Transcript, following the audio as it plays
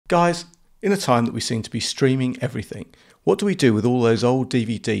Guys, in a time that we seem to be streaming everything, what do we do with all those old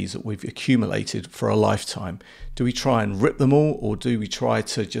DVDs that we've accumulated for a lifetime? Do we try and rip them all, or do we try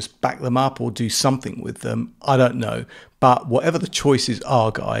to just back them up or do something with them? I don't know. But whatever the choices are,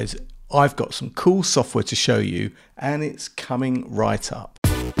 guys, I've got some cool software to show you, and it's coming right up.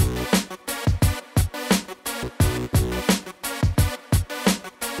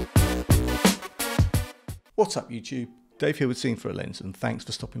 What's up, YouTube? Dave here with Scene for a Lens, and thanks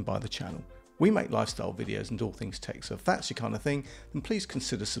for stopping by the channel. We make lifestyle videos and all things tech, so if that's your kind of thing, then please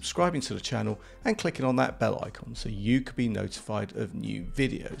consider subscribing to the channel and clicking on that bell icon so you can be notified of new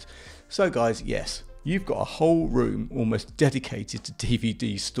videos. So guys, yes, you've got a whole room almost dedicated to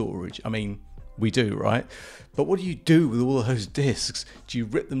DVD storage. I mean, we do, right? But what do you do with all of those discs? Do you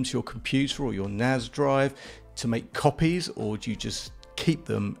rip them to your computer or your NAS drive to make copies, or do you just keep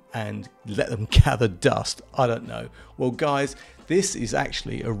them and let them gather dust? I don't know. Well guys, this is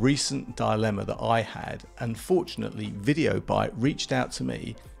actually a recent dilemma that I had, and fortunately VideoByte reached out to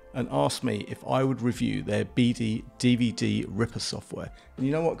me and asked me if I would review their BD-DVD Ripper software. And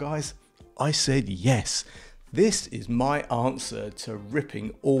you know what, guys? I said yes. This is my answer to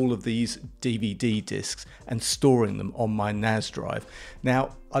ripping all of these DVD discs and storing them on my NAS drive.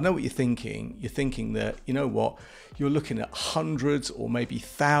 Now, I know what you're thinking. You're thinking that, you know what, you're looking at hundreds or maybe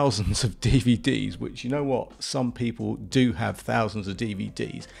thousands of DVDs, which, you know what, some people do have thousands of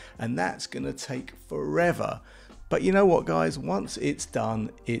DVDs, and that's going to take forever. But you know what, guys, once it's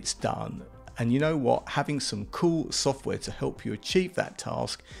done, it's done. And you know what, having some cool software to help you achieve that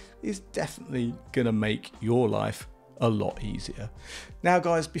task is definitely going to make your life a lot easier. Now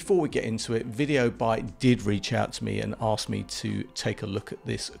guys, before we get into it, VideoByte did reach out to me and asked me to take a look at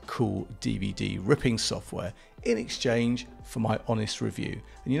this cool DVD ripping software in exchange for my honest review.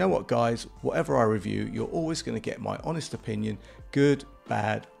 And you know what, guys, whatever I review, you're always going to get my honest opinion, good,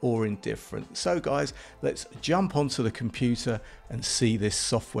 bad, or indifferent. So guys, let's jump onto the computer and see this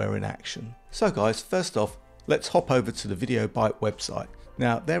software in action. So guys, first off, let's hop over to the VideoByte website.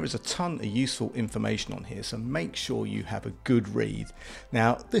 Now, there is a ton of useful information on here, so make sure you have a good read.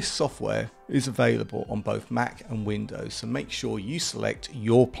 Now, this software is available on both Mac and Windows, so make sure you select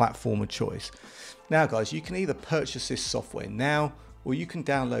your platform of choice. Now guys, you can either purchase this software now, or you can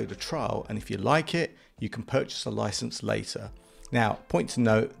download a trial, and if you like it, you can purchase a license later. Now, point to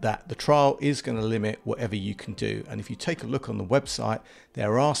note that the trial is going to limit whatever you can do, and if you take a look on the website,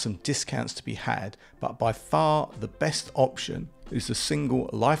 there are some discounts to be had, but by far the best option is a single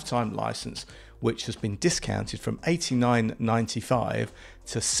lifetime license, which has been discounted from $89.95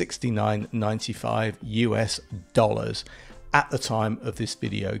 to $69.95 US dollars at the time of this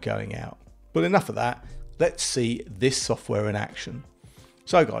video going out. But enough of that, let's see this software in action.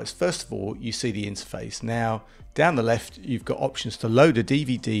 So guys, first of all, you see the interface. Now, down the left, you've got options to load a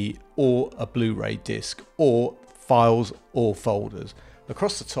DVD or a Blu-ray disc, or files or folders.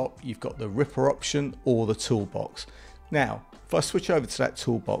 Across the top, you've got the Ripper option or the toolbox. Now, if I switch over to that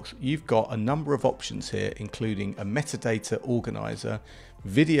toolbox, you've got a number of options here, including a metadata organizer,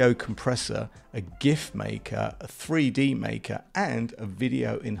 video compressor, a GIF maker, a 3D maker, and a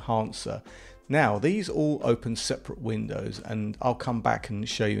video enhancer. Now, these all open separate windows, and I'll come back and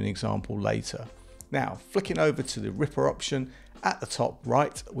show you an example later. Now, flicking over to the Ripper option, at the top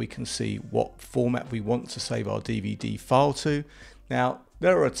right, we can see what format we want to save our DVD file to. Now,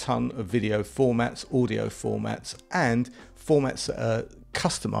 there are a ton of video formats, audio formats, and formats that are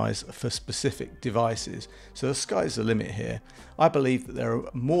customized for specific devices. So the sky's the limit here. I believe that there are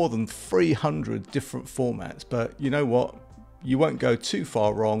more than 300 different formats, but you know what? You won't go too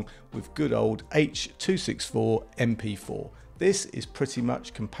far wrong with good old H.264 MP4. This is pretty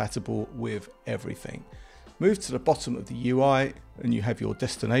much compatible with everything. Move to the bottom of the UI and you have your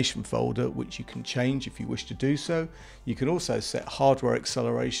destination folder, which you can change if you wish to do so. You can also set hardware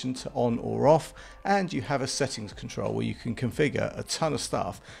acceleration to on or off, and you have a settings control where you can configure a ton of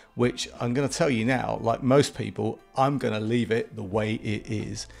stuff, which I'm going to tell you now, like most people, I'm going to leave it the way it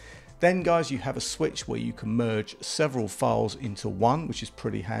is. Then guys, you have a switch where you can merge several files into one, which is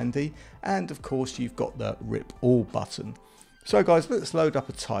pretty handy. And of course, you've got the Rip All button. So guys, let's load up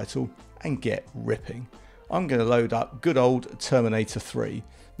a title and get ripping. I'm going to load up good old Terminator 3.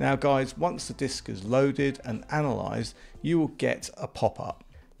 Now guys, once the disc is loaded and analysed, you will get a pop-up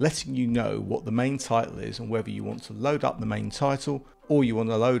letting you know what the main title is and whether you want to load up the main title or you want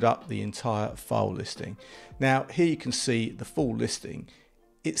to load up the entire file listing. Now here you can see the full listing.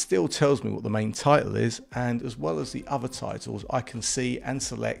 It still tells me what the main title is, and as well as the other titles, I can see and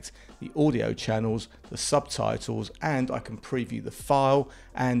select the audio channels, the subtitles, and I can preview the file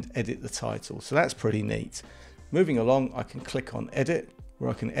and edit the title. So that's pretty neat. Moving along, I can click on edit. where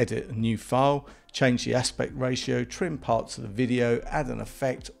I can edit a new file, change the aspect ratio, trim parts of the video, add an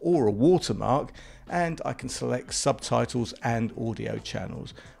effect or a watermark, and I can select subtitles and audio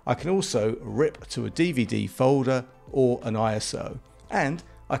channels. I can also rip to a DVD folder or an ISO, and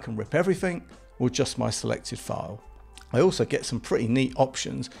I can rip everything or just my selected file. I also get some pretty neat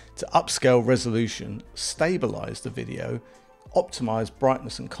options to upscale resolution, stabilize the video, optimize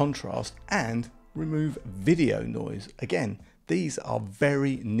brightness and contrast, and remove video noise. Again, these are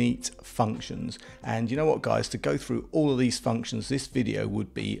very neat functions, and you know what guys, to go through all of these functions this video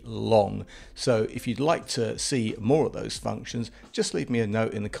would be long. So if you'd like to see more of those functions, just leave me a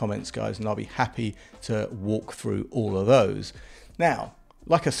note in the comments guys, and I'll be happy to walk through all of those. Now,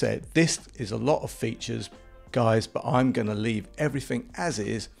 like I said, this is a lot of features guys, but I'm going to leave everything as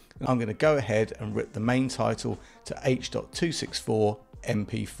is. I'm going to go ahead and rip the main title to H.264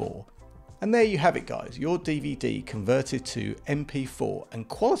 MP4. And there you have it guys, your DVD converted to MP4, and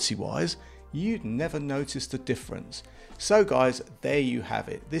quality wise you'd never notice the difference. So guys, there you have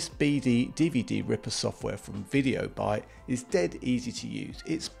it. This BD-DVD Ripper software from VideoByte is dead easy to use.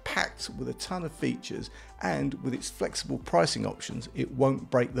 It's packed with a ton of features, and with its flexible pricing options it won't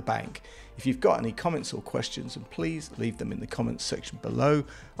break the bank. If you've got any comments or questions, and please leave them in the comments section below.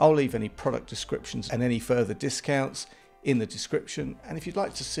 I'll leave any product descriptions and any further discounts in the description, and if you'd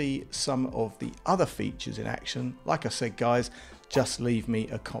like to see some of the other features in action, like I said guys, just leave me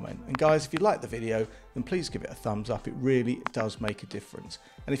a comment. And guys, if you like the video, then please give it a thumbs up. It really does make a difference.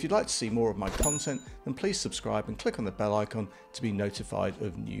 And if you'd like to see more of my content, then please subscribe and click on the bell icon to be notified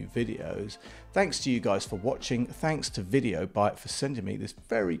of new videos. Thanks to you guys for watching. Thanks to VideoByte for sending me this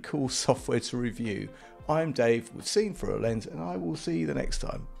very cool software to review. I'm Dave with Seen Through a Lens, and I will see you the next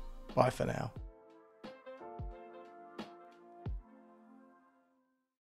time. Bye for now.